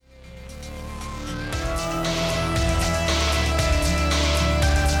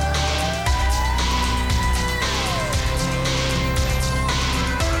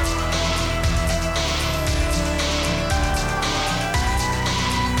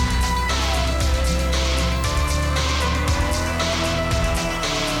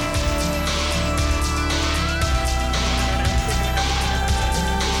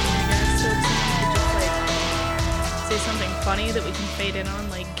in on,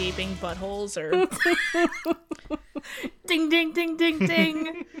 like gaping buttholes or... Ding, ding, ding, ding,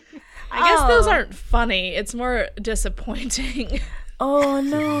 ding. I guess those aren't funny. It's more disappointing. Oh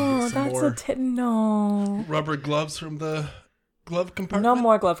no, Some that's more no. rubber gloves from the glove compartment. No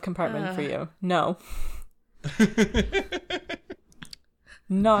more glove compartment for you. No.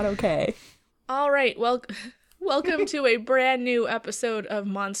 Not okay. All right, well, welcome to a brand new episode of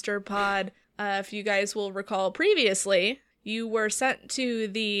Monster Pod. If you guys will recall previously, you were sent to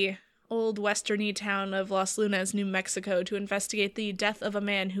the old westerny town of Los Lunas, New Mexico, to investigate the death of a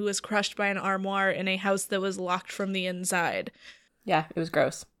man who was crushed by an armoire in a house that was locked from the inside. Yeah, it was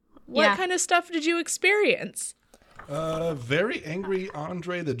gross. What kind of stuff did you experience? Very angry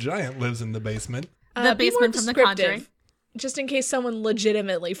Andre the Giant lives in the basement. The basement from The Conjuring. Just in case someone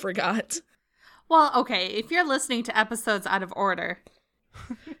legitimately forgot. Well, okay, if you're listening to episodes out of order.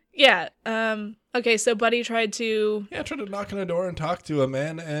 Yeah, okay, so Buddy tried to... Yeah, tried to knock on a door and talk to a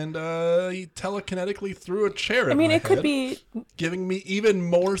man, and he telekinetically threw a chair at I mean, my it could head, be... giving me even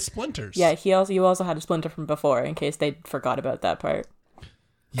more splinters. Yeah, you also had a splinter from before, in case they forgot about that part.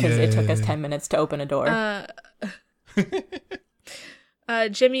 Because it took us 10 minutes to open a door.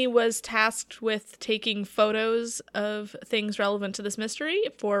 Jimmy was tasked with taking photos of things relevant to this mystery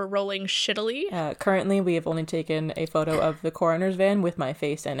for rolling shittily. Currently, we have only taken a photo of the coroner's van with my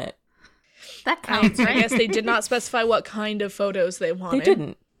face in it. That counts, right? I guess they did not specify what kind of photos they wanted. They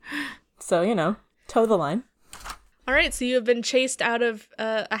didn't. So, toe the line. All right, so you have been chased out of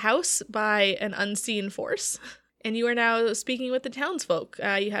a house by an unseen force, and you are now speaking with the townsfolk.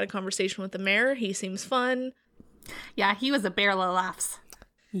 You had a conversation with the mayor. He seems fun. Yeah, he was a barrel of laughs.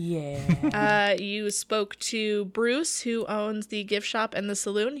 Yeah. You spoke to Bruce, who owns the gift shop and the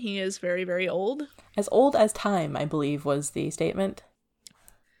saloon. He is very, very old. As old as time, I believe, was the statement.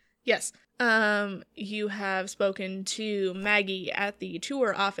 Yes. You have spoken to Maggie at the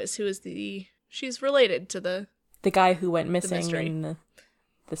tour office, who is she's related to the guy who went missing mystery. in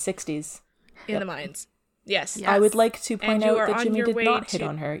the 60s. In the mines. Yes. I would like to point And you out are that on Jimmy your did way not hit to-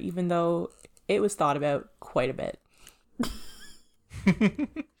 on her, even though it was thought about quite a bit.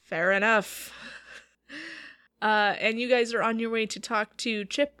 Fair enough. And you guys are on your way to talk to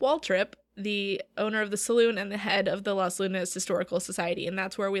Chip Waltrip, the owner of the saloon and the head of the Los Lunas Historical Society, and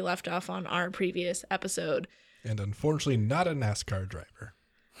that's where we left off on our previous episode. And unfortunately not a NASCAR driver.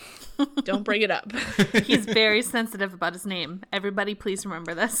 Don't bring it up. He's very sensitive about his name. Everybody, please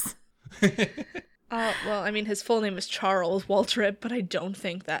remember this. Well, I mean, his full name is Charles Waltrip, but I don't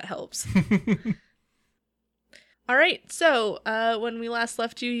think that helps. All right, so when we last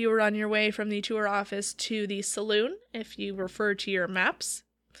left you, you were on your way from the tour office to the saloon. If you refer to your maps,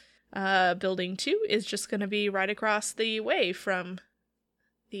 Building 2 is just going to be right across the way from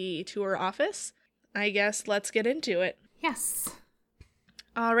the tour office. I guess let's get into it. Yes.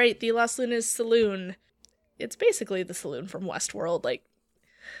 All right, the Los Lunas Saloon. It's basically the saloon from Westworld. Like,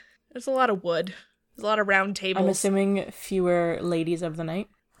 there's a lot of wood. There's a lot of round tables. I'm assuming fewer ladies of the night.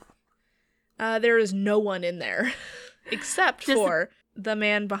 There is no one in there, except Just for the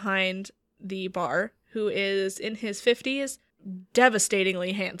man behind the bar, who is in his 50s,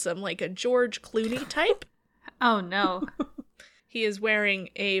 devastatingly handsome, like a George Clooney type. Oh, no. He is wearing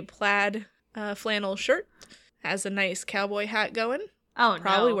a plaid flannel shirt, has a nice cowboy hat going, Oh,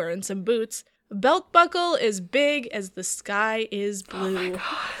 probably no. wearing some boots. Belt buckle is big as the sky is blue. Oh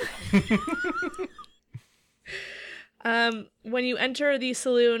my God. When you enter the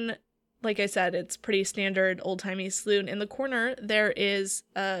saloon, like I said, it's pretty standard old-timey saloon. In the corner, there's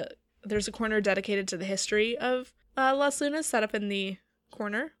a corner dedicated to the history of Las Lunas, set up in the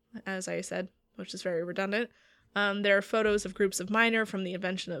corner, as I said, which is very redundant. There are photos of groups of miners from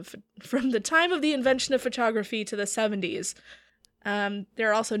the time of the invention of photography to the 70s. There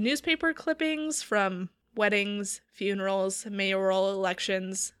are also newspaper clippings from weddings, funerals, mayoral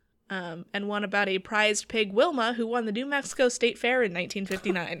elections, and one about a prized pig, Wilma, who won the New Mexico State Fair in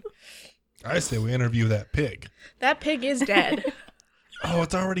 1959. I say we interview that pig. That pig is dead. Oh,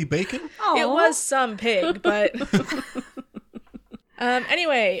 it's already bacon? Oh. It was some pig, but...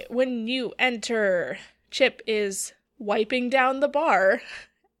 Anyway, when you enter, Chip is wiping down the bar,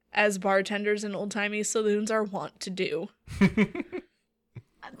 as bartenders in old-timey saloons are wont to do.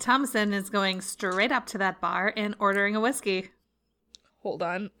 Thomason is going straight up to that bar and ordering a whiskey. Hold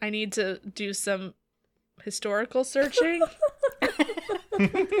on, I need to do some historical searching.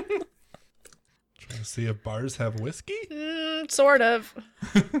 Trying to see if bars have whiskey? Sort of.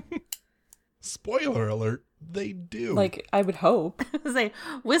 Spoiler alert, they do. Like, I would hope. Say,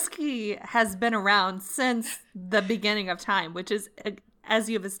 whiskey has been around since the beginning of time, which is, as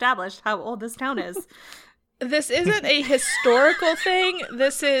you've established, how old this town is. This isn't a historical thing.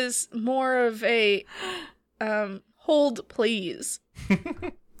 This is more of a hold please.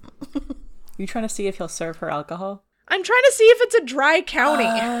 You trying to see if he'll serve her alcohol? I'm trying to see if it's a dry county.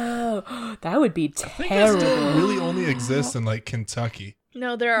 Oh, that would be I think that terrible. still really only exists in like Kentucky.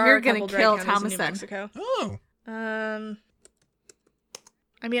 No, there are You're a couple gonna dry kill counties in New Thomason. Mexico. Oh,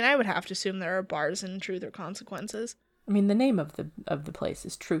 I mean, I would have to assume there are bars in Truth or Consequences. I mean, the name of the place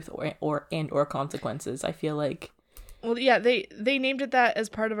is Truth or Consequences. I feel like. Well, yeah, they named it that as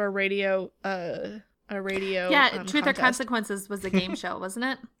part of our radio. Yeah, Truth or contest. Consequences was a game show, wasn't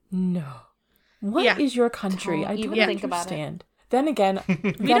it? No. What is Yeah. your country? Don't I don't even think about it. understand. Then again,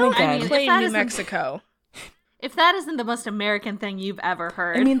 don't- I mean, Claim if that New isn't- Mexico. If that isn't the most American thing you've ever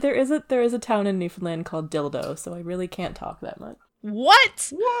heard. I mean, there is a town in Newfoundland called Dildo, so I really can't talk that much.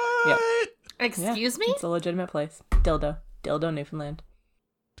 What? what? Yep. excuse me? It's a legitimate place. Dildo, Newfoundland.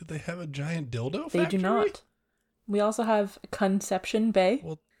 Did they have a giant dildo They factory? do not. We also have Conception Bay.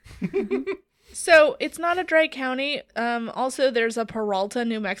 Well, So it's not a dry county. Also, there's a Peralta,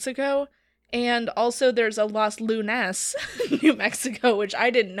 New Mexico, and also there's a Los Lunas, New Mexico, which I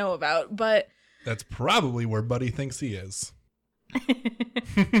didn't know about. But that's probably where Buddy thinks he is.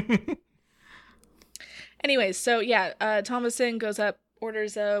 anyways, so yeah, Thomason goes up,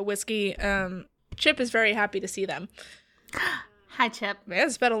 orders a whiskey. Chip is very happy to see them. Hi, Chip. Man,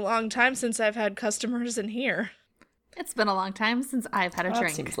 it's been a long time since I've had customers in here. It's been a long time since I've had a That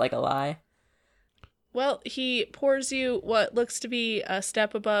drink. seems like a lie. Well, he pours you what looks to be a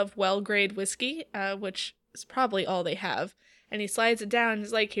step above well-grade whiskey, which is probably all they have. And he slides it down and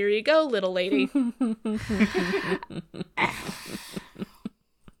is like, here you go, little lady.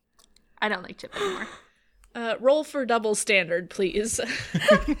 I don't like Chip anymore. Roll for double standard, please.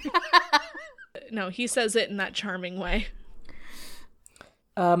 No, he says it in that charming way.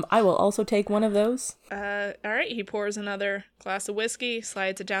 I will also take one of those. All right, he pours another glass of whiskey,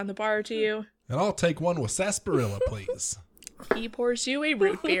 slides it down the bar to you. And I'll take one with sarsaparilla, please. He pours you a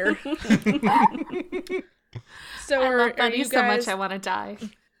root beer. So I are love Buddy you so guys, much I want to die.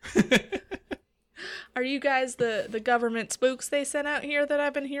 are you guys the government spooks they sent out here that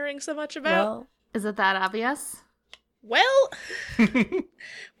I've been hearing so much about? Well, Is it that obvious? Well,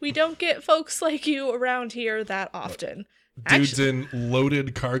 we don't get folks like you around here that often. Dudes in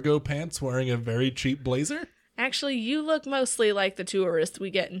loaded cargo pants wearing a very cheap blazer? Actually, you look mostly like the tourists we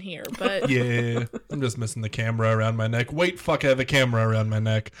get in here, but Yeah, I'm just missing the camera around my neck. Wait, fuck, I have a camera around my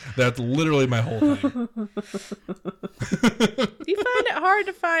neck. That's literally my whole thing. do you find it hard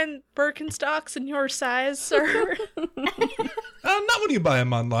to find Birkenstocks in your size, sir? Not when you buy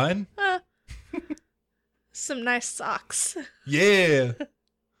them online. Some nice socks. Yeah.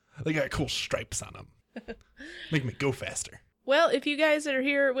 They got cool stripes on them. Make me go faster. Well, if you guys are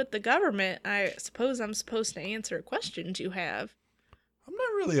here with the government, I suppose I'm supposed to answer questions you have. I'm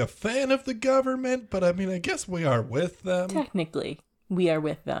not really a fan of the government, but I mean, I guess we are with them. technically, we are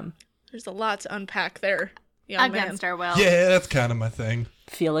with them. There's a lot to unpack there, young man. Against our will. Yeah, that's kind of my thing.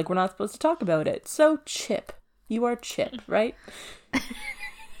 Feel like we're not supposed to talk about it. So, Chip. You are Chip, right?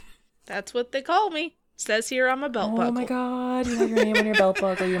 That's what they call me. Says here on my belt buckle. Oh my god, you have your name on your belt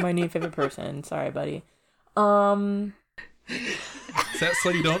buckle. You're my new favorite person. Sorry, buddy. Is that so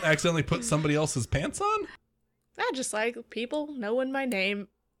you don't accidentally put somebody else's pants on? I just like people knowing my name.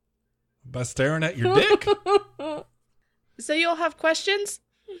 By staring at your dick? So you'll have questions?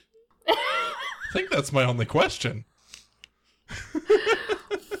 I think that's my only question.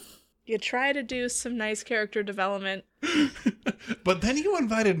 You try to do some nice character development. But then you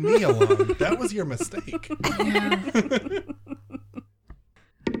invited me along. That was your mistake.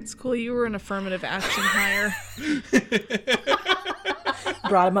 It's cool you were an affirmative action hire.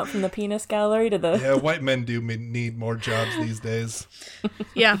 Brought him up from the penis gallery to the... Yeah, white men do need more jobs these days.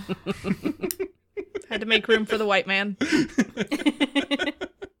 Yeah. Had to make room for the white man.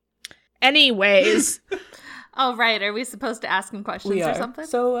 Anyways, Oh, right. Are we supposed to ask him questions We or are. something?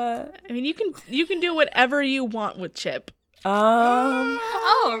 So, I mean, you can do whatever you want with Chip.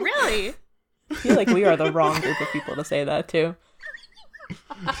 Oh, really? I feel like we are the wrong group of people to say that to.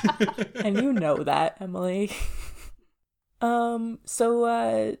 And you know that, Emily.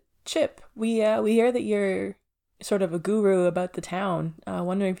 So, Chip, we hear that you're sort of a guru about the town.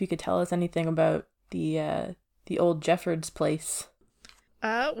 Wondering if you could tell us anything about the old Jeffords place.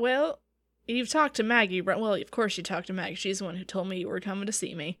 Well, you've talked to Maggie, right? Well, of course you talked to Maggie. She's the one who told me you were coming to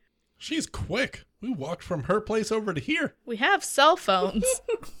see me. She's quick. We walked from her place over to here. We have cell phones.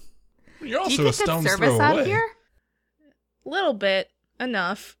 You're Do you also a get good stone's service throw out away. here? Little bit.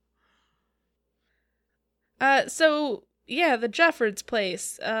 Enough. So, yeah, the Jeffords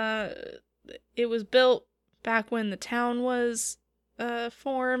place. It was built back when the town was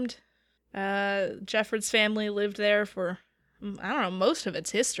formed. Jeffords family lived there for, I don't know, most of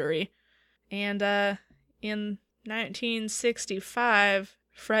its history. And in 1965,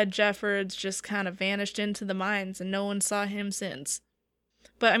 Fred Jeffords just kind of vanished into the mines and no one saw him since.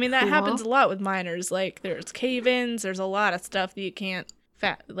 But I mean, that happens a lot with miners. Like, there's cave-ins, there's a lot of stuff that you can't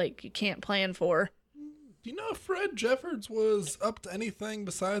plan for. Do you know if Fred Jeffords was up to anything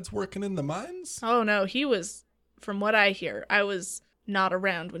besides working in the mines? Oh no, he was, from what I hear, I was not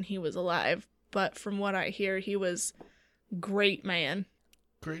around when he was alive, but from what I hear, he was great man.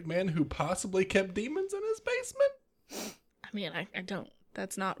 Great man who possibly kept demons in his basement? I mean, I don't,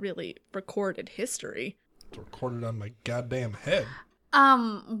 that's not really recorded history. It's recorded on my goddamn head.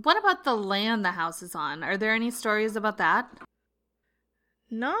 What about the land the house is on? Are there any stories about that?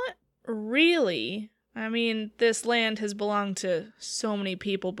 Not really. I mean, this land has belonged to so many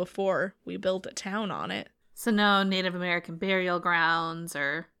people before we built a town on it. So no Native American burial grounds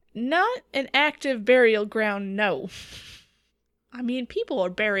or... Not an active burial ground, no. I mean, people are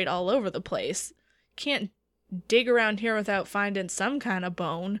buried all over the place. Can't dig around here without finding some kind of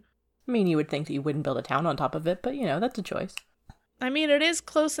bone. I mean, you would think that you wouldn't build a town on top of it, but, you know, that's a choice. I mean, it is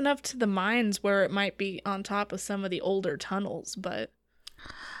close enough to the mines where it might be on top of some of the older tunnels, but...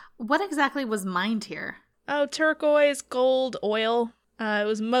 What exactly was mined here? Oh, turquoise, gold, oil. It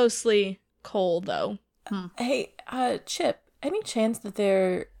was mostly coal, though. Hey, Chip, any chance that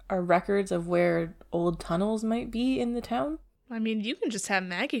there are records of where old tunnels might be in the town? I mean, you can just have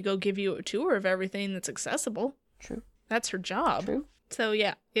Maggie go give you a tour of everything that's accessible. True. That's her job. True. So,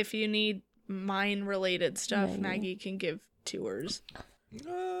 yeah, if you need mine-related stuff, Maggie can give tours.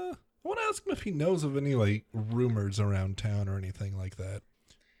 I want to ask him if he knows of any, like, rumors around town or anything like that.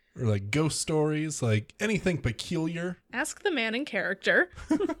 Or, like, ghost stories, like, anything peculiar. Ask the man in character.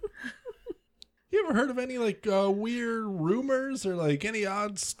 You ever heard of any, like, weird rumors or, like, any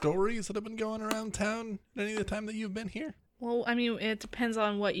odd stories that have been going around town any of the time that you've been here? Well, I mean, it depends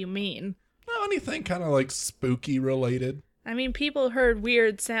on what you mean. No, anything kind of, like, spooky related. I mean, people heard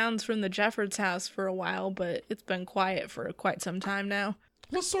weird sounds from the Jeffords house for a while, but it's been quiet for quite some time now.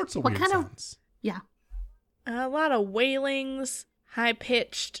 What sorts of What weird kind of- sounds? Yeah. A lot of wailings,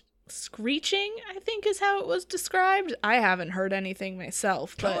 high-pitched screeching, I think is how it was described. I haven't heard anything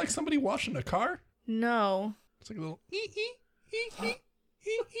myself, Kind but... of like somebody washing a car? No. It's like a little ee.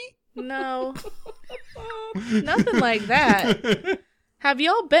 No. Nothing like that. Have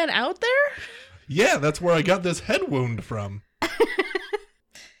y'all been out there? Yeah, that's where I got this head wound from.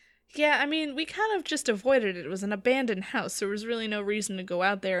 Yeah, I mean, we kind of just avoided it. It was an abandoned house. There was really no reason to go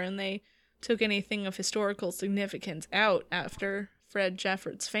out there, and they took anything of historical significance out after Fred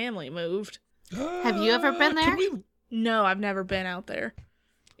Jeffords' family moved. Have you ever been there? No, I've never been out there.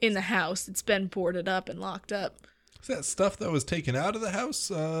 In the house. It's been boarded up and locked up. Is that stuff that was taken out of the house,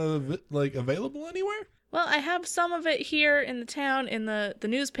 like, available anywhere? Well, I have some of it here in the town in the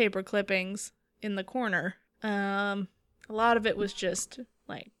newspaper clippings in the corner. A lot of it was just,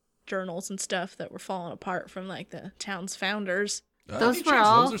 like, journals and stuff that were falling apart from, like, the town's founders. Those Any were chance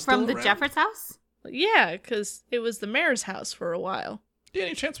all those are still from the around? Jeffords house? Yeah, because it was the mayor's house for a while. Yeah,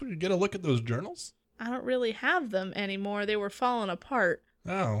 any chance we could get a look at those journals? I don't really have them anymore. They were falling apart.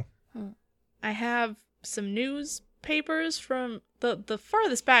 Oh. I have some newspapers from the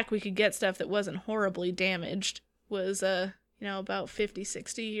farthest back we could get stuff that wasn't horribly damaged was, about 50,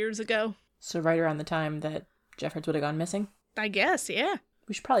 60 years ago. So right around the time that Jeffords would have gone missing? I guess, yeah.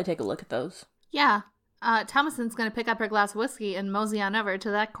 We should probably take a look at those. Yeah. Thomason's going to pick up her glass of whiskey and mosey on over to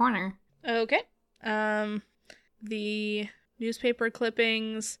that corner. Okay. The newspaper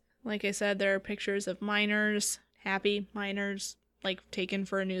clippings, like I said, there are pictures of miners, happy miners, like taken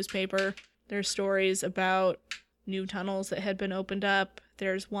for a newspaper. There's stories about new tunnels that had been opened up.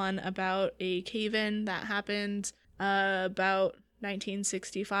 There's one about a cave-in that happened about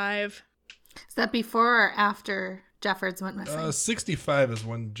 1965. Is that before or after Jeffords went missing? 65 is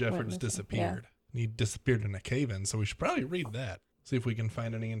when Jeffords missing, disappeared. He disappeared in a cave-in, so we should probably read that. See if we can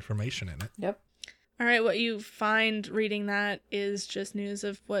find any information in it. Yep. All right, what you find reading that is just news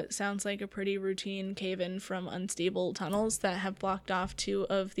of what sounds like a pretty routine cave-in from unstable tunnels that have blocked off two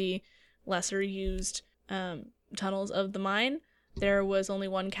of the lesser used tunnels of the mine. There was only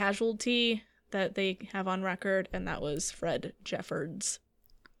one casualty that they have on record, and that was Fred Jeffords.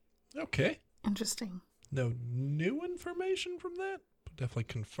 Okay. Interesting. No new information from that? But definitely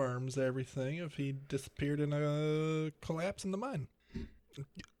confirms everything if he disappeared in a collapse in the mine.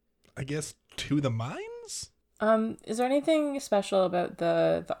 I guess to the mines? Is there anything special about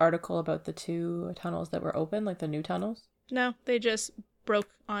the article about the two tunnels that were open, like the new tunnels? No, they just broke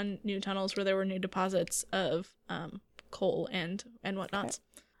on new tunnels where there were new deposits of coal and whatnots.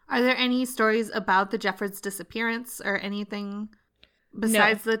 Are there any stories about the Jeffords' disappearance or anything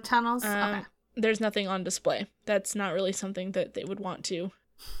besides the tunnels? Okay. There's nothing on display. That's not really something that they would want to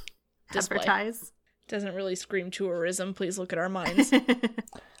display. Advertise. Doesn't really scream tourism. Please look at our mines. I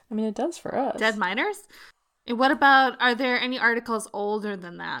mean, it does for us. Dead miners? And what about, are there any articles older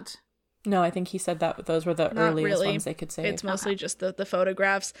than that? No, I think he said that those were the Not earliest really. ones they could save. It's mostly just the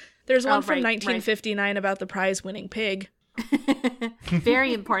photographs. There's one from 1959 about the prize-winning pig.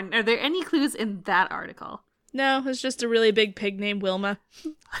 Very important. Are there any clues in that article? No, it's just a really big pig named Wilma.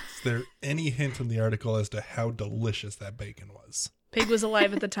 Is there any hint in the article as to how delicious that bacon was? Pig was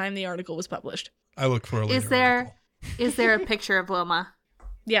alive at the time the article was published. I look for a later article. Is there a picture of Wilma?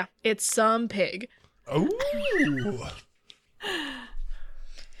 Yeah, it's some pig. Oh.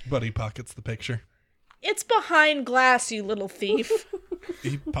 Buddy pockets the picture. It's behind glass, you little thief.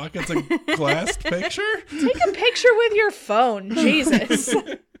 He pockets a glassed picture? Take a picture with your phone, Jesus.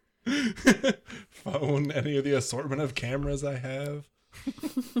 Phone, any of the assortment of cameras I have.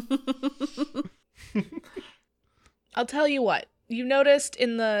 I'll tell you what. You noticed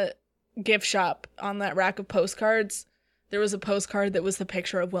in the gift shop on that rack of postcards, there was a postcard that was the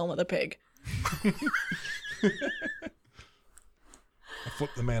picture of Wilma the pig. I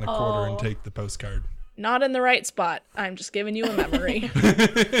flip the man a quarter and take the postcard. Not in the right spot. I'm just giving you a memory.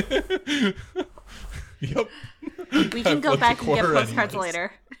 Yep. We can go back and get quarter postcards anyways.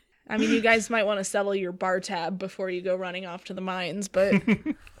 later. I mean, you guys might want to settle your bar tab before you go running off to the mines, but...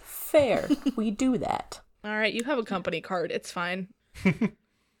 Fair. We do that. All right, you have a company card. It's fine.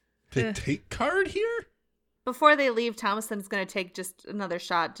 They take card here? Before they leave, Thomason's going to take just another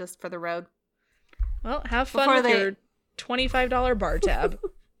shot just for the road. Well, have fun Before with they- your $25 bar tab.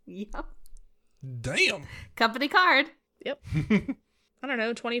 Yep. Damn. Company card. Yep. I don't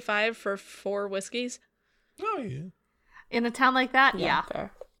know, 25 for 4 whiskeys. Oh, yeah. In a town like that? Yeah.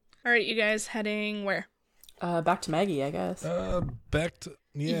 Fair. All right, you guys heading where? Back to Maggie, I guess. Back to...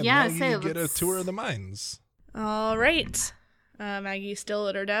 Yeah, Yeah, Maggie, say, get a let's- tour of the mines. All right. Maggie's still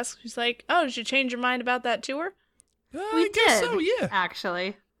at her desk. She's like, oh, did you change your mind about that tour? We I guess did. so, yeah.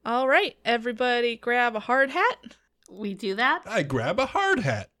 Actually. All right, everybody grab a hard hat. We do that? I grab a hard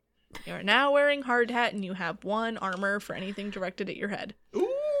hat. You are now wearing hard hat and you have 1 armor for anything directed at your head.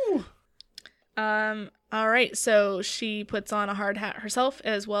 Ooh. All right, so she puts on a hard hat herself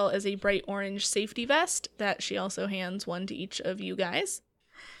as well as a bright orange safety vest that she also hands one to each of you guys.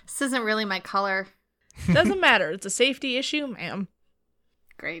 This isn't really my color. Doesn't matter. It's a safety issue, ma'am.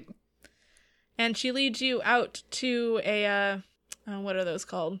 Great. And she leads you out to a, what are those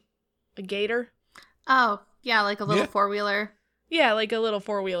called? A gator? Oh, yeah, like a little Yeah. four-wheeler. Yeah, like a little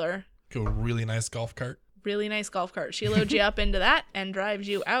 4-wheeler. Go really nice golf cart. Really nice golf cart. She loads you up into that and drives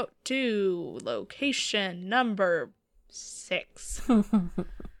you out to location number 6.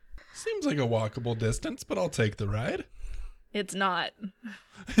 Seems like a walkable distance, but I'll take the ride. It's not.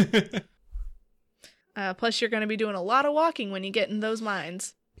 Plus, you're going to be doing a lot of walking when you get in those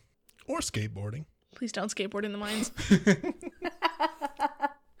mines. Or skateboarding. Please don't skateboard in the mines.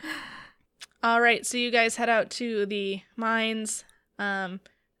 All right, so you guys head out to the mines.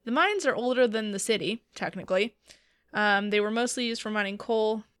 The mines are older than the city, technically. They were mostly used for mining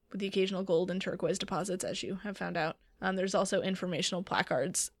coal, with the occasional gold and turquoise deposits, as you have found out. There's also informational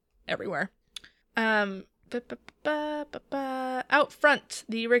placards everywhere. Out front,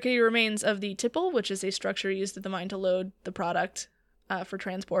 the rickety remains of the tipple, which is a structure used at the mine to load the product for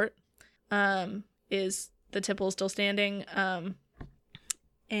transport. Is the tipple still standing?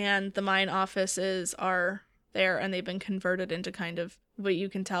 And the mine offices are there, and they've been converted into kind of what you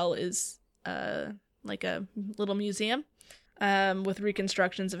can tell is like a little museum with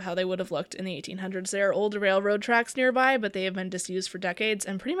reconstructions of how they would have looked in the 1800s. There are old railroad tracks nearby, but they have been disused for decades,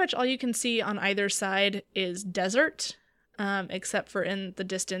 and pretty much all you can see on either side is desert, except for in the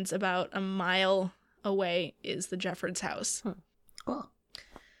distance about a mile away is the Jeffords house. Cool.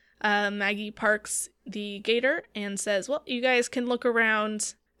 Maggie parks the gator and says, well, you guys can look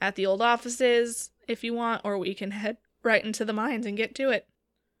around at the old offices if you want, or we can head right into the mines and get to it.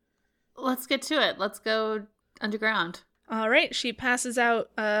 Let's get to it. Let's go underground. All right, she passes out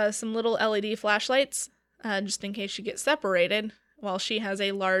some little LED flashlights just in case you get separated, while she has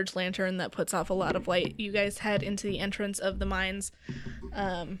a large lantern that puts off a lot of light. You guys head into the entrance of the mines,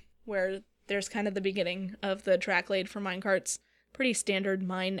 where there's kind of the beginning of the track laid for minecarts. Pretty standard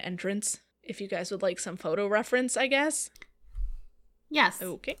mine entrance, if you guys would like some photo reference, I guess. Yes.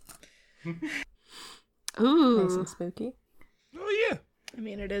 Okay. Ooh. Nice and spooky. Oh, yeah. I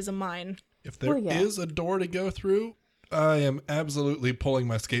mean, it is a mine. If there Well, yeah. is a door to go through, I am absolutely pulling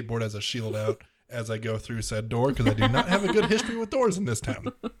my skateboard as a shield out as I go through said door because I do not have a good history with doors in this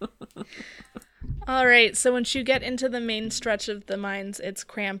town. All right, so once you get into the main stretch of the mines, it's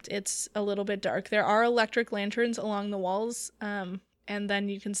cramped. It's a little bit dark. There are electric lanterns along the walls, and then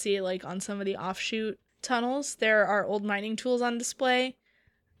you can see, like, on some of the offshoot tunnels, there are old mining tools on display.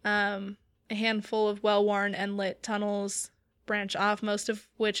 A handful of well-worn and lit tunnels branch off, most of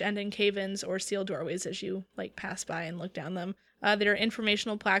which end in cave-ins or sealed doorways as you, like, pass by and look down them. There are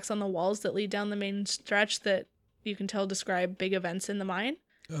informational plaques on the walls that lead down the main stretch that you can tell describe big events in the mine.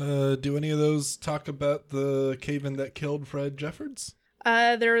 Do any of those talk about the cave-in that killed Fred Jeffords?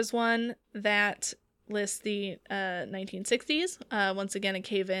 There is one that lists the 1960s. Once again, a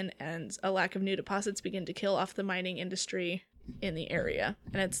cave-in and a lack of new deposits begin to kill off the mining industry in the area.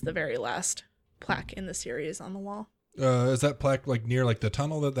 And it's the very last plaque in the series on the wall. Is that plaque like near like the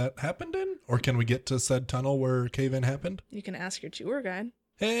tunnel that happened in? Or can we get to said tunnel where cave-in happened? You can ask your tour guide.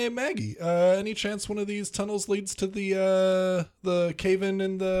 Hey, Maggie, any chance one of these tunnels leads to the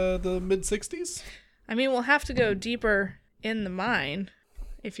cave-in the mid-60s? I mean, we'll have to go deeper in the mine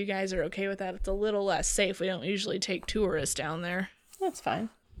if you guys are okay with that. It's a little less safe. We don't usually take tourists down there. That's fine.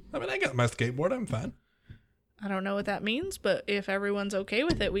 I mean, I got my skateboard. I'm fine. I don't know what that means, but if everyone's okay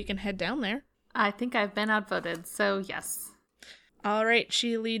with it, we can head down there. I think I've been outvoted, so yes. All right,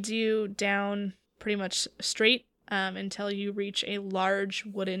 she leads you down pretty much straight until you reach a large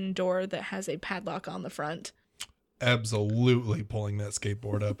wooden door that has a padlock on the front. Absolutely pulling that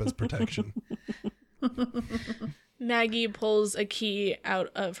skateboard up as protection. Maggie pulls a key out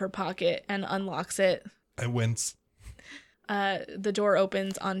of her pocket and unlocks it. I wince. The door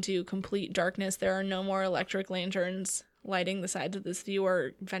opens onto complete darkness. There are no more electric lanterns lighting the sides of this. You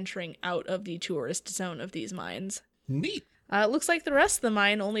are venturing out of the tourist zone of these mines. Neat. It looks like the rest of the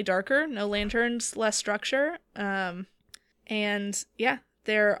mine, only darker, no lanterns, less structure. And yeah,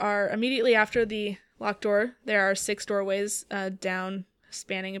 there are, immediately after the locked door, there are 6 doorways down,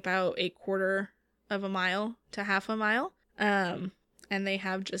 spanning about a quarter of a mile to half a mile. And they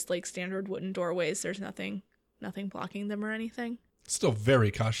have just like standard wooden doorways. There's nothing blocking them or anything. Still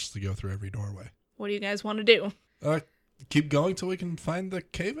very cautious to go through every doorway. What do you guys want to do? Keep going till we can find the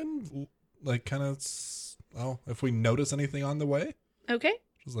cave-in? Like, kind of, if we notice anything on the way? Okay.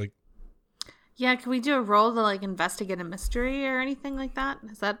 Just like... Yeah, can we do a roll to, like, investigate a mystery or anything like that?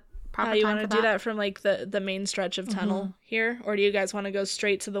 Is that proper you time want for to do that from, like, the main stretch of tunnel here? Or do you guys want to go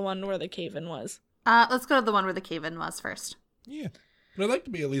straight to the one where the cave-in was? Let's go to the one where the cave-in was first. Yeah. But I'd like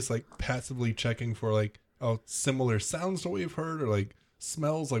to be at least, like, passively checking for, like, similar sounds to what we've heard, or, like,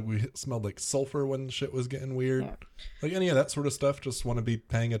 smells. Like, we smelled, like, sulfur when shit was getting weird. Yeah. Like, any of that sort of stuff, just want to be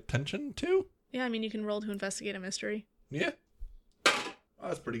paying attention to. Yeah, I mean, you can roll to investigate a mystery. Yeah. Oh,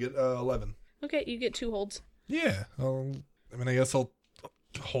 that's pretty good. 11. Okay, you get 2 holds. Yeah. I guess I'll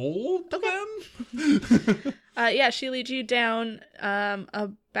hold them? Yeah, she leads you down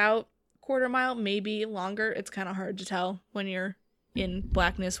about quarter mile, maybe longer. It's kind of hard to tell when you're in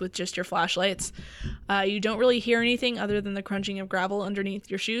blackness with just your flashlights. You don't really hear anything other than the crunching of gravel underneath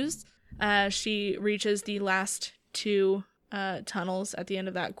your shoes. She reaches the last 2 tunnels at the end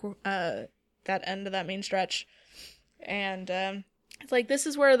of that end of that main stretch, and it's like, this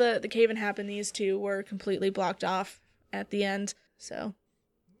is where the cave-in happened. These 2 were completely blocked off at the end. So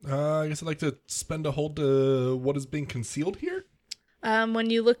I guess I'd like to spend a hold to what is being concealed here. When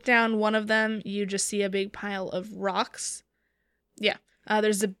you look down one of them, you just see a big pile of rocks. Yeah,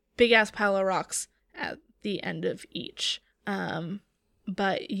 there's a big-ass pile of rocks at the end of each.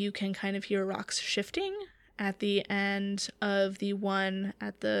 But you can kind of hear rocks shifting at the end of the one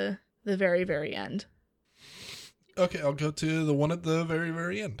at the very, very end. Okay, I'll go to the one at the very,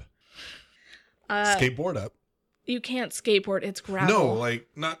 very end. Skateboard up. You can't skateboard, it's gravel. No, like,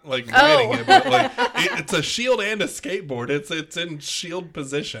 not like riding it, but like, it's a shield and a skateboard. It's in shield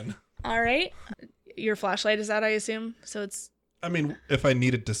position. All right. Your flashlight is out, I assume? So it's... I mean, if I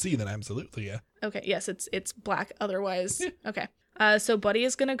needed to see, then absolutely, yeah. Okay, yes, it's black otherwise. Yeah. Okay. So Buddy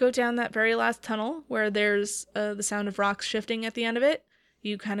is going to go down that very last tunnel where there's the sound of rocks shifting at the end of it.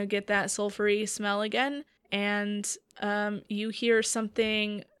 You kind of get that sulfury smell again, and you hear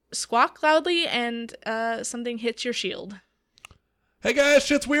something squawk loudly, and something hits your shield. Hey guys,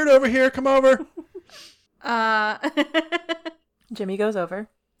 shit's weird over here. Come over. Jimmy goes over.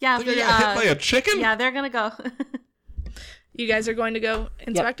 Yeah, you got hit by a chicken? Yeah, they're gonna go. You guys are going to go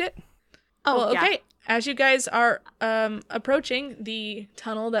inspect it? Oh, well, okay. Yeah. As you guys are approaching, the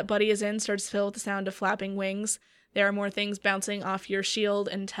tunnel that Buddy is in starts to fill with the sound of flapping wings. There are more things bouncing off your shield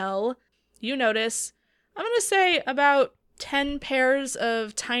until you notice, I'm going to say, about 10 pairs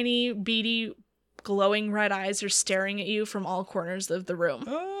of tiny, beady, glowing red eyes are staring at you from all corners of the room. I'm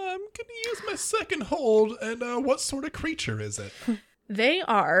gonna use my second hold, and what sort of creature is it? They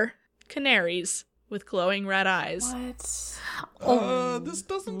are canaries with glowing red eyes. What? This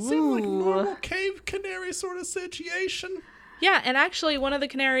doesn't seem like normal cave canary sort of situation. Yeah, and actually one of the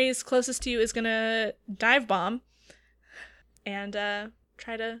canaries closest to you is gonna dive bomb and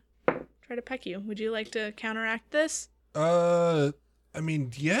try to peck you. Would you like to counteract this? I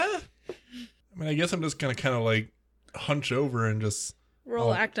mean, yeah. I mean, I guess I'm just gonna kind of like hunch over and just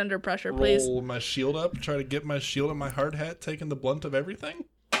roll act under pressure, please. Roll my shield up, try to get my shield and my hard hat taking the blunt of everything.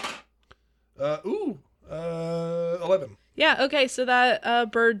 11. Yeah, okay, so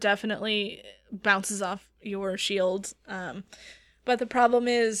that bird definitely bounces off your shield. But the problem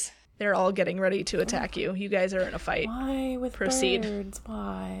is they're all getting ready to attack you. You guys are in a fight. Why with Proceed. birds?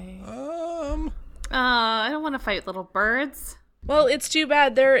 Why? I don't want to fight little birds. Well, it's too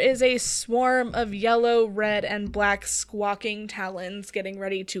bad. There is a swarm of yellow, red, and black squawking talons getting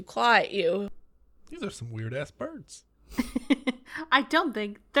ready to claw at you. These are some weird-ass birds. I don't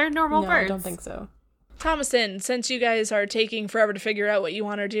think they're normal birds. I don't think so. Thomason, since you guys are taking forever to figure out what you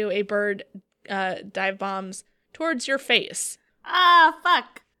want to do, a bird dive bombs towards your face. Ah,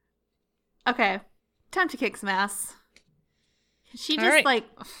 fuck. Okay. Time to kick some ass. She just, right.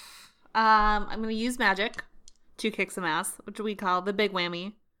 I'm going to use magic to kick some ass, which we call the big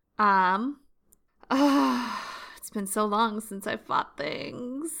whammy. It's been so long since I fought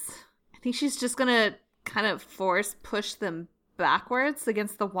things. I think she's just going to kind of push them backwards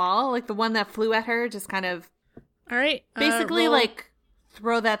against the wall. Like the one that flew at her, just kind of... All right. Basically,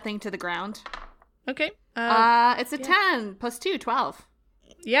 throw that thing to the ground. Okay. It's a 10 plus 2, 12.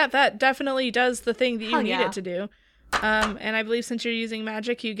 Yeah, that definitely does the thing that you need yeah. it to do. And I believe since you're using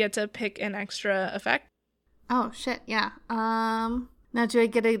magic, you get to pick an extra effect. Oh, shit, yeah. Now do I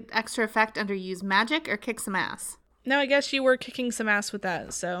get an extra effect under use magic or kick some ass? No, I guess you were kicking some ass with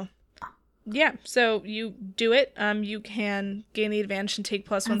that, so... Yeah, so you do it. You can gain the advantage and take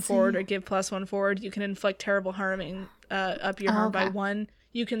 +1 forward or give +1 forward. You can inflict terrible harming up your harm by 1.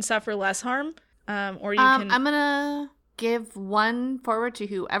 You can suffer less harm, or you can... I'm gonna give 1 forward to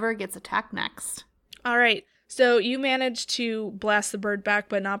whoever gets attacked next. All right, so you manage to blast the bird back,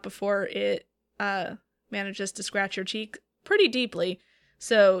 but not before it manages to scratch your cheek pretty deeply.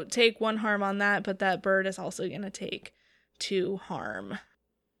 So take 1 harm on that, but that bird is also going to take 2 harm.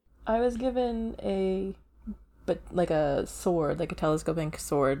 I was given a sword, like a telescoping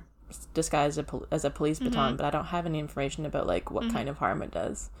sword disguised as a police baton, but I don't have any information about what kind of harm it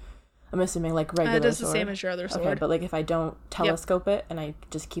does. I'm assuming regular it does sword. the same as your other sword. Okay, but if I don't telescope it and I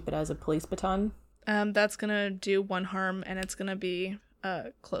just keep it as a police baton? That's gonna do 1 harm, and it's gonna be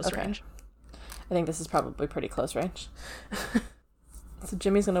close range. I think this is probably pretty close range. So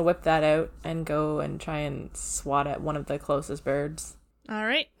Jimmy's gonna whip that out and go and try and swat at one of the closest birds. All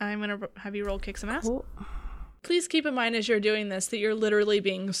right, I'm going to have you roll kick some ass. Cool. Please keep in mind as you're doing this that you're literally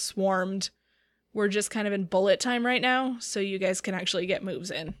being swarmed. We're just kind of in bullet time right now, so you guys can actually get moves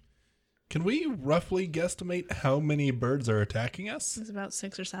in. Can we roughly guesstimate how many birds are attacking us? It's about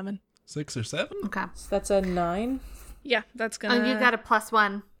 6 or 7. 6 or 7? Okay. So that's a 9? Yeah, that's going to... Oh, you got a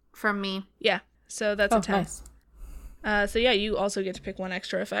 +1 from me. Yeah, so that's a 10. Nice. So yeah, you also get to pick 1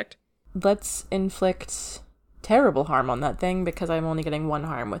 extra effect. Let's inflict terrible harm on that thing because I'm only getting 1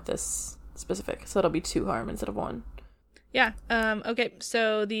 harm with this specific. So it'll be 2 harm instead of 1. Yeah. Okay,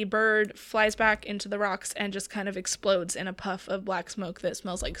 so the bird flies back into the rocks and just kind of explodes in a puff of black smoke that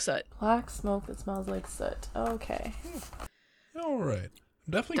smells like soot. Black smoke that smells like soot. Okay. All right.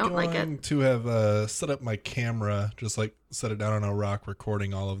 I'm definitely going to have set up my camera, just set it down on a rock,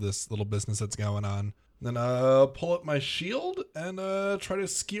 recording all of this little business that's going on. Then pull up my shield and try to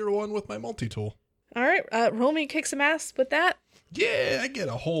skewer one with my multi-tool. All right, roll me kick some ass with that. Yeah, I get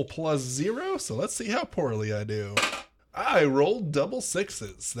a whole +0, so let's see how poorly I do. I rolled double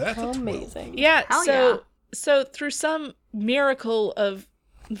 6s. That's amazing. Yeah, Hell so through some miracle of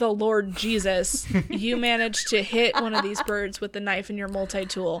the Lord Jesus, you managed to hit one of these birds with the knife in your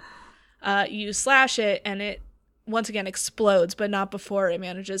multi-tool. You slash it, and it once again explodes, but not before it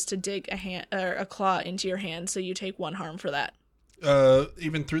manages to dig a claw into your hand, so you take 1 harm for that.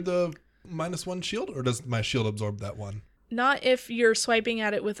 Even through the -1 shield, or does my shield absorb that 1? Not if you're swiping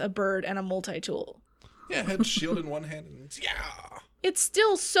at it with a bird and a multi-tool. Yeah, I had shield in one hand, and yeah. It's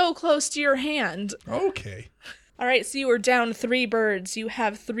still so close to your hand. Okay. All right, so you are down 3 birds. You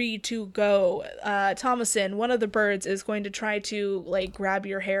have 3 to go. Thomason, one of the birds is going to try to grab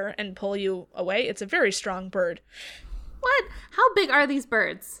your hair and pull you away. It's a very strong bird. What? How big are these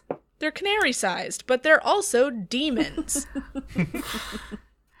birds? They're canary-sized, but they're also demons.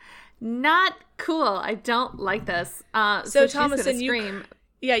 Not cool. I don't like this. So she's Thomason, gonna scream.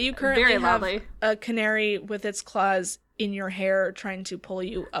 you currently very have loudly. a canary with its claws in your hair trying to pull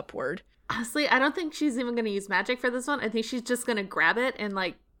you upward. Honestly, I don't think she's even going to use magic for this one. I think she's just going to grab it and,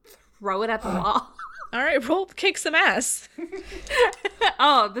 like, throw it at the wall. All right, roll kick some ass.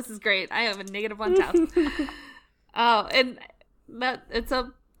 Oh, this is great. I have a -1 tout. Oh, and it's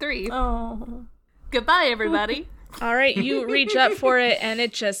a 3. Oh. Goodbye, everybody. All right, you reach up for it, and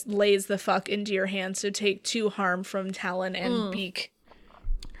it just lays the fuck into your hand. So take 2 harm from talon and beak.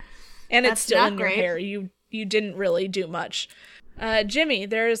 And That's it's still not in your great. hair. You didn't really do much. Jimmy,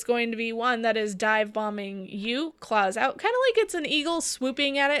 there is going to be one that is dive bombing you, claws out, kind of like it's an eagle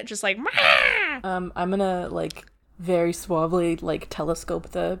swooping at it, just like. Mah! I'm gonna, like, very suavely, like,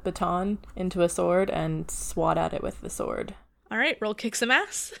 telescope the baton into a sword and swat at it with the sword. All right, roll kick some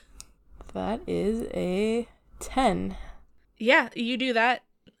ass. That is a 10. Yeah, you do that.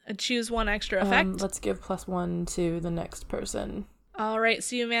 Choose 1 extra effect. Let's give +1 to the next person. All right,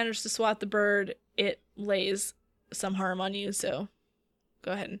 so you manage to swat the bird. It lays some harm on you, so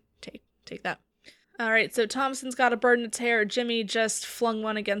go ahead and take that. All right, so Thompson's got a bird in its hair. Jimmy just flung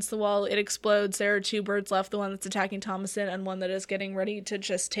one against the wall. It explodes. There are 2 birds left, the one that's attacking Thomason and one that is getting ready to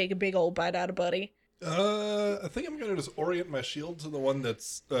just take a big old bite out of Buddy. I think I'm gonna just orient my shield to the one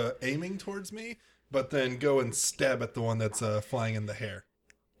that's aiming towards me, but then go and stab at the one that's flying in the hair.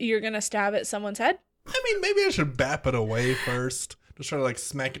 You're going to stab at someone's head? I mean, maybe I should bap it away first. Just try to, like,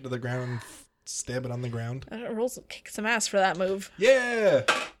 smack it to the ground and stab it on the ground. Kick some ass for that move. Yeah!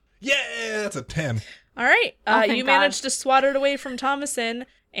 Yeah! That's a 10. All right, thank you God. managed to swat it away from Thomason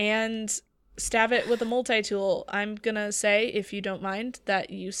and stab it with a multi-tool. I'm going to say, if you don't mind, that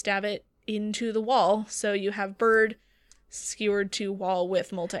you stab it into the wall, so you have bird skewered to wall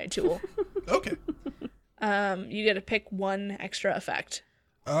with multi-tool. Okay. You get to pick 1 extra effect.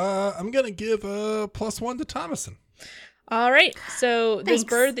 I'm gonna give a +1 to Thomason. All right, so this Thanks.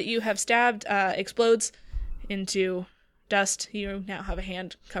 bird that you have stabbed explodes into dust. You now have a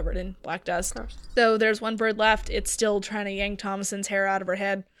hand covered in black dust. So there's 1 bird left. It's still trying to yank Thomason's hair out of her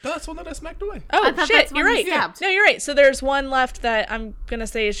head. No, that's one that I smacked away. Oh, I thought shit, that's you're when you right. stabbed. No, you're right. So there's 1 left that I'm going to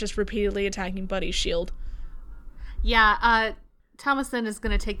say is just repeatedly attacking Buddy's shield. Yeah, Thomason is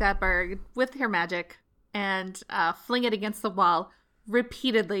going to take that bird with her magic and fling it against the wall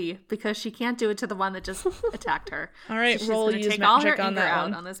repeatedly because she can't do it to the one that just attacked her. All right, So she's roll gonna use take all her magic on anger that out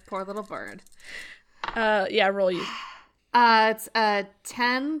one. on this poor little bird. Yeah, roll use. It's a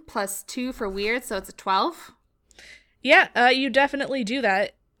 10 plus 2 for weird, so it's a 12. Yeah, you definitely do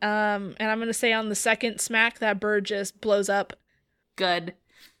that. And I'm going to say on the second smack, that bird just blows up. Good.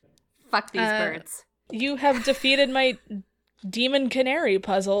 Fuck these birds. You have defeated my demon canary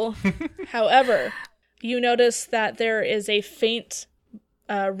puzzle. However, you notice that there is a faint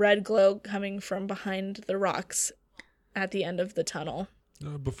red glow coming from behind the rocks at the end of the tunnel.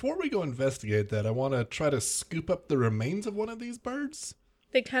 Before we go investigate that, I want to try to scoop up the remains of one of these birds.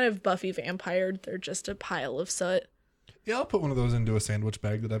 They kind of Buffy vampired. They're just a pile of soot. Yeah, I'll put one of those into a sandwich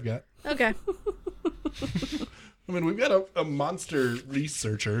bag that I've got. Okay. I mean, we've got a monster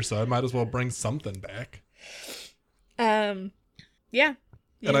researcher, so I might as well bring something back. Yeah.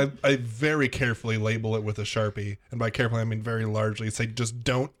 And I very carefully label it with a Sharpie. And by carefully, I mean very largely. Say, just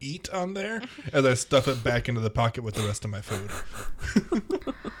don't eat on there. As I stuff it back into the pocket with the rest of my food.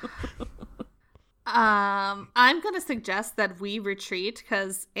 I'm going to suggest that we retreat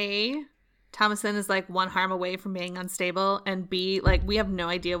because A, Thomason is like 1 harm away from being unstable, and B, like, we have no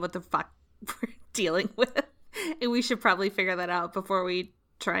idea what the fuck we're dealing with. And we should probably figure that out before we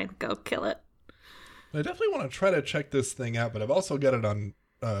try and go kill it. I definitely want to try to check this thing out, but I've also got it on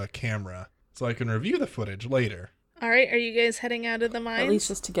camera, so I can review the footage later. All right, are you guys heading out of the mines? At least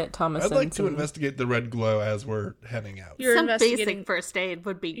just to get Thomas. I'd like to investigate the red glow as we're heading out. You're Some investigating. basic first aid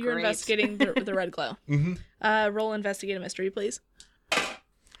would be You're great. investigating the red glow. Mm-hmm. Roll investigate a mystery, please.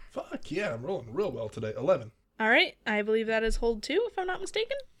 Fuck yeah, I'm rolling real well today. 11. All right, I believe that is hold 2, if I'm not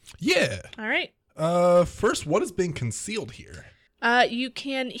mistaken. Yeah. All right. First, what is being concealed here? You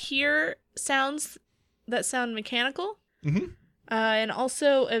can hear sounds that sound mechanical, and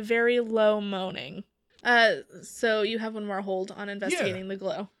also a very low moaning. So you have 1 more hold on investigating the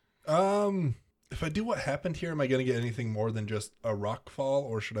glow. If I do what happened here, am I going to get anything more than just a rock fall,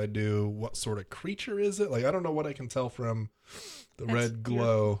 or should I do what sort of creature is it? Like, I don't know what I can tell from the red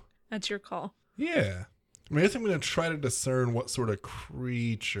glow. That's your call. Yeah. I mean, I guess I'm going to try to discern what sort of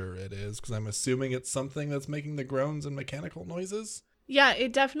creature it is, because I'm assuming it's something that's making the groans and mechanical noises. Yeah,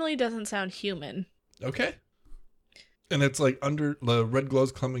 it definitely doesn't sound human. Okay. And it's like under the red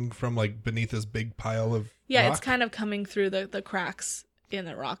glow's coming from like beneath this big pile of Yeah, rock? it's kind of coming through the cracks in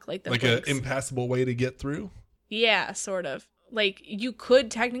the rock, like the Like bricks. an impassable way to get through? Yeah, sort of. Like, you could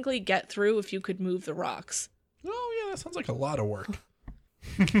technically get through if you could move the rocks. Oh, yeah, that sounds like a lot of work.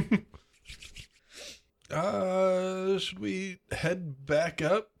 Should we head back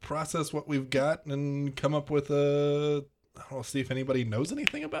up, process what we've got, and come up with I don't know, see if anybody knows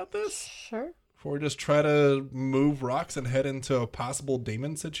anything about this? Sure. Before we just try to move rocks and head into a possible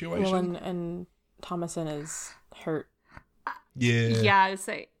demon situation? Well, and Thomason is hurt. Yeah, I would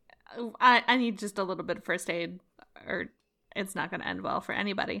say I need just a little bit of first aid, or it's not going to end well for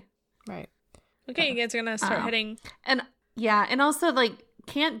anybody. Right. Okay, you guys are gonna start heading. And yeah, and also like,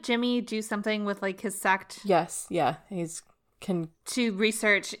 can't Jimmy do something with like his sect Yes, yeah. Can to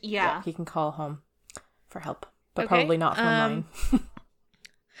research? Yeah. he can call home for help, but Okay, probably not from mine.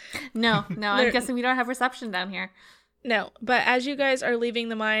 No, I'm guessing we don't have reception down here. No, but as you guys are leaving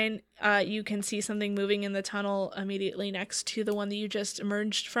the mine, you can see something moving in the tunnel immediately next to the one that you just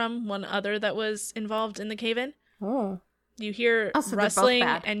emerged from, one other that was involved in the cave-in. Oh. You hear Oh, so they're both rustling,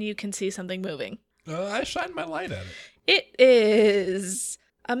 bad. and you can see something moving. I shine my light at it. It is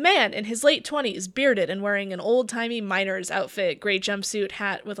a man in his late 20s, bearded and wearing an old-timey miner's outfit, gray jumpsuit,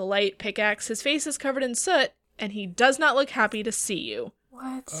 hat with a light pickaxe. His face is covered in soot, and he does not look happy to see you.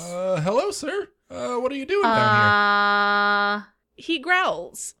 What? Hello, sir. What are you doing down He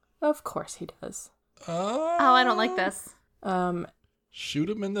growls. Of course he does. here? Oh, I don't like this. Shoot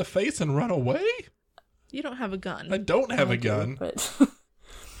him in the face and run away? You don't have a gun. I don't have I a do, gun. But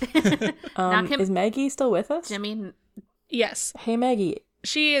Knock him, is Maggie still with us? Jimmy. Yes. Hey, Maggie.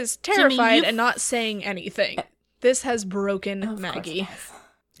 She is terrified you and not saying anything. This has broken Of course Maggie. it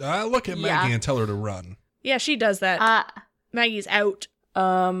does. Look at Yeah. Maggie and tell her to run. Yeah, she does that. Maggie's out.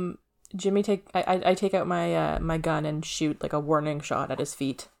 Jimmy I take out my my gun and shoot like a warning shot at his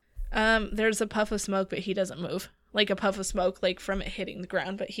feet. There's a puff of smoke, but he doesn't move. Like a puff of smoke, like from it hitting the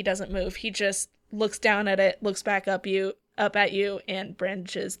ground, but he doesn't move. He just looks down at it, looks back up at you, and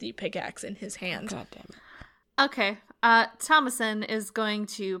brandishes the pickaxe in his hand. God damn it. Okay. Thomason is going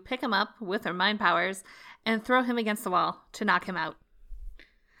to pick him up with her mind powers and throw him against the wall to knock him out.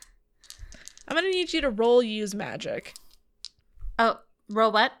 I'm gonna need you to roll use magic. Oh,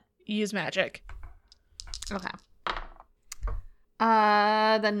 roll what? Use magic. Okay.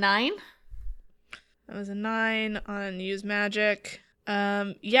 The 9? That was a 9 on use magic.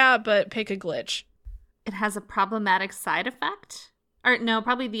 Yeah, but pick a glitch. It has a problematic side effect? Or no,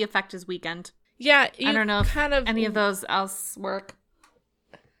 probably the effect is weakened. Yeah, I don't know if kind of any of those else work.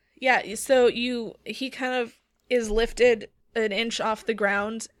 Yeah, so he kind of is lifted an inch off the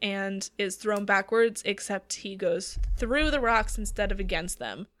ground and is thrown backwards, except he goes through the rocks instead of against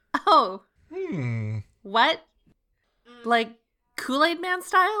them. Oh, What? like Kool-Aid Man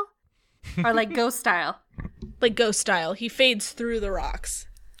style? Or like Ghost style? Like ghost style. He fades through the rocks.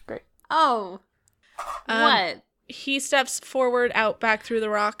 Great. Oh, what? He steps forward out back through the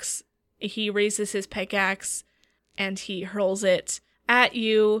rocks. He raises his pickaxe and he hurls it at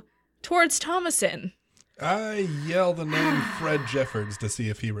you towards Thomason. I yell the name Fred Jeffords to see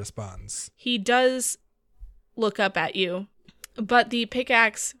if he responds. He does look up at you, but the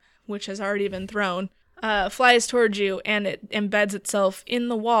pickaxe, which has already been thrown, flies towards you and it embeds itself in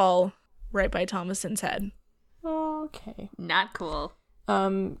the wall right by Thomason's head. Okay. Not cool.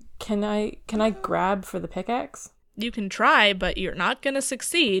 Can I grab for the pickaxe? You can try, but you're not going to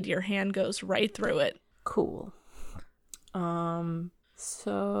succeed. Your hand goes right through it. Cool.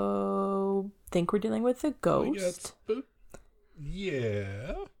 So think we're dealing with a We got ghost. spooked.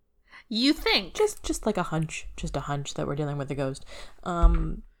 Yeah. You think? Just like a hunch that we're dealing with a ghost.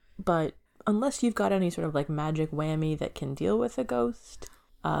 But unless you've got any sort of like magic whammy that can deal with a ghost,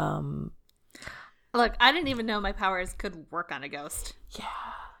 Look, I didn't even know my powers could work on a ghost. yeah.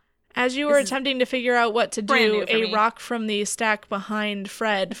 As you were attempting to figure out what to brand do, new for a me. rock from the stack behind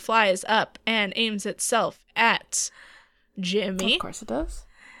Fred flies up and aims itself at Jimmy. Of course it does.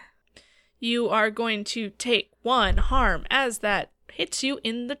 You are going to take 1 harm as that hits you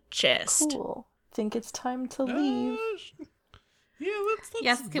in the chest. Cool. Think it's time to leave. Yeah, let's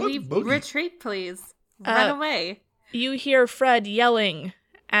Yes, can let's we boogie. retreat, please? Run away. You hear Fred yelling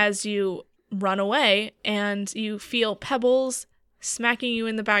as you run away, and you feel pebbles smacking you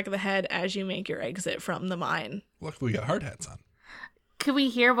in the back of the head as you make your exit from the mine. Look, we got hard hats on. Could we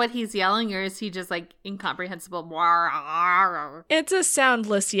hear what he's yelling, or is he just like incomprehensible? It's a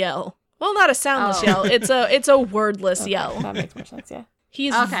soundless yell. Well, not a soundless Oh. yell. It's a wordless yell. That makes more sense, yeah.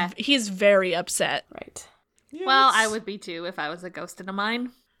 He's very upset. Right. Yeah, Well, let's- I would be too if I was a ghost in a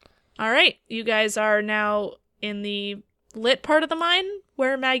mine. All right, you guys are now in the lit part of the mine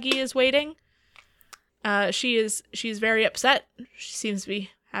where Maggie is waiting. She's very upset. She seems to be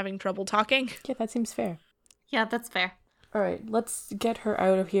having trouble talking. Yeah, that seems fair. Yeah, that's fair. All right, let's get her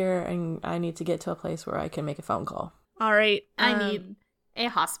out of here, and I need to get to a place where I can make a phone call. All right. I need a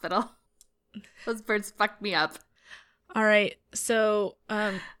hospital. Those birds fucked me up. All right. So,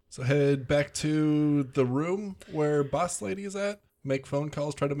 So head back to the room where Boss Lady is at. Make phone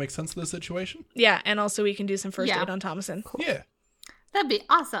calls, try to make sense of the situation. yeah, and also we can do some first Yeah. aid on Thomason. Yeah. That'd be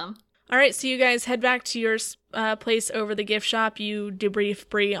awesome. All right, so you guys head back to your place over the gift shop. You debrief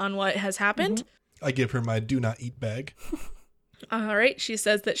Bree on what has happened. I give her my do not eat bag. All right, she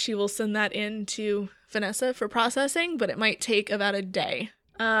says that she will send that in to Vanessa for processing, but it might take about a day.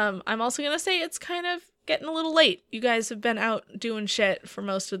 I'm also going to say it's kind of getting a little late. You guys have been out doing shit for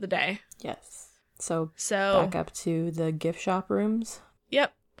most of the day. Yes. So So, back up to the gift shop rooms.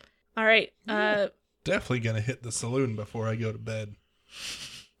 yep. All right. Definitely gonna hit the saloon before I go to bed.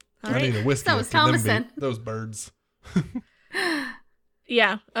 All I right. need a whiskey So is after them Thomason. those birds.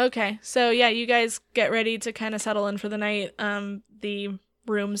 Yeah, okay. So, yeah, you guys get ready to kind of settle in for the night. The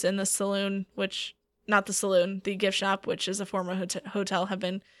rooms in the saloon, not the saloon, the gift shop, which is a former hotel, have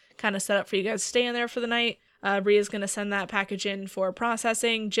been kind of set up for you guys to stay in there for the night. Bree is going to send that package in for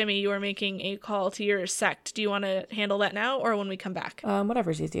processing. Jimmy, you are making a call to your sect. Do you want to handle that now or when we come back?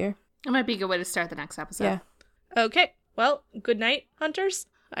 Whatever's easier. It might be a good way to start the next episode. Yeah. Okay. Well, good night, hunters.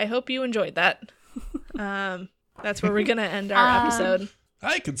 I hope you enjoyed that. That's where we're going to end our episode.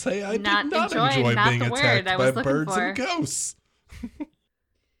 I could say I Not did not enjoy, enjoy not being the word attacked I by was looking birds for. and ghosts.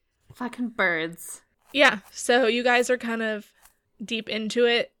 Fucking birds. Yeah, so you guys are kind of deep into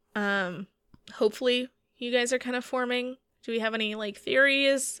it. Hopefully you guys are kind of forming. Do we have any like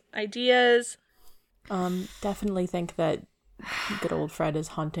theories, ideas? Definitely think that good old Fred is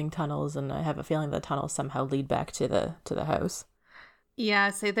haunting tunnels, and I have a feeling the tunnels somehow lead back to the house.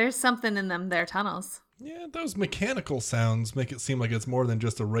 Yeah, say there's something in them there tunnels. Yeah, those mechanical sounds make it seem like it's more than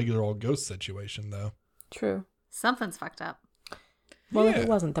just a regular old ghost situation, though. True. Something's fucked up. Well, if Yeah. it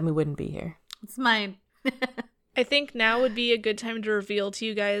wasn't, then we wouldn't be here. It's mine. I think now would be a good time to reveal to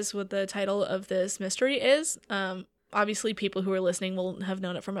you guys what the title of this mystery is. Obviously, people who are listening will have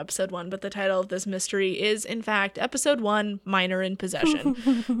known it from episode 1, but the title of this mystery is, in fact, episode 1, Minor in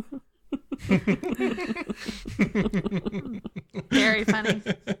Possession. Very funny.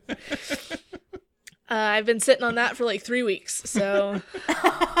 I've been sitting on that for like 3 weeks, so...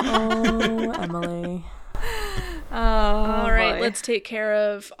 Oh, Emily. Oh, All right, boy. let's take care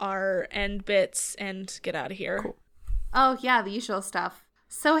of our end bits and get out of here. Cool. Oh, yeah, the usual stuff.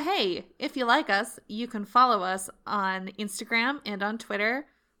 So, hey, if you like us, you can follow us on Instagram and on Twitter.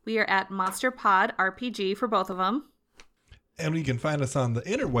 We are at MonsterPod RPG for both of them. And you can find us on the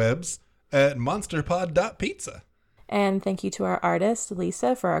interwebs at monsterpod.pizza. And thank you to our artist,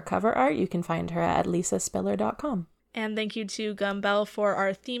 Lisa, for our cover art. You can find her at lisaspiller.com. And thank you to Gumbell for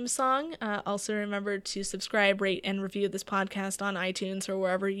our theme song. Also remember to subscribe, rate, and review this podcast on iTunes or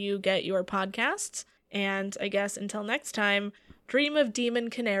wherever you get your podcasts. And I guess until next time, dream of demon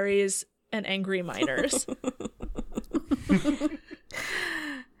canaries and angry miners. Goodbye.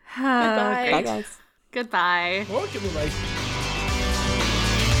 Bye, guys. Goodbye. Oh, give me my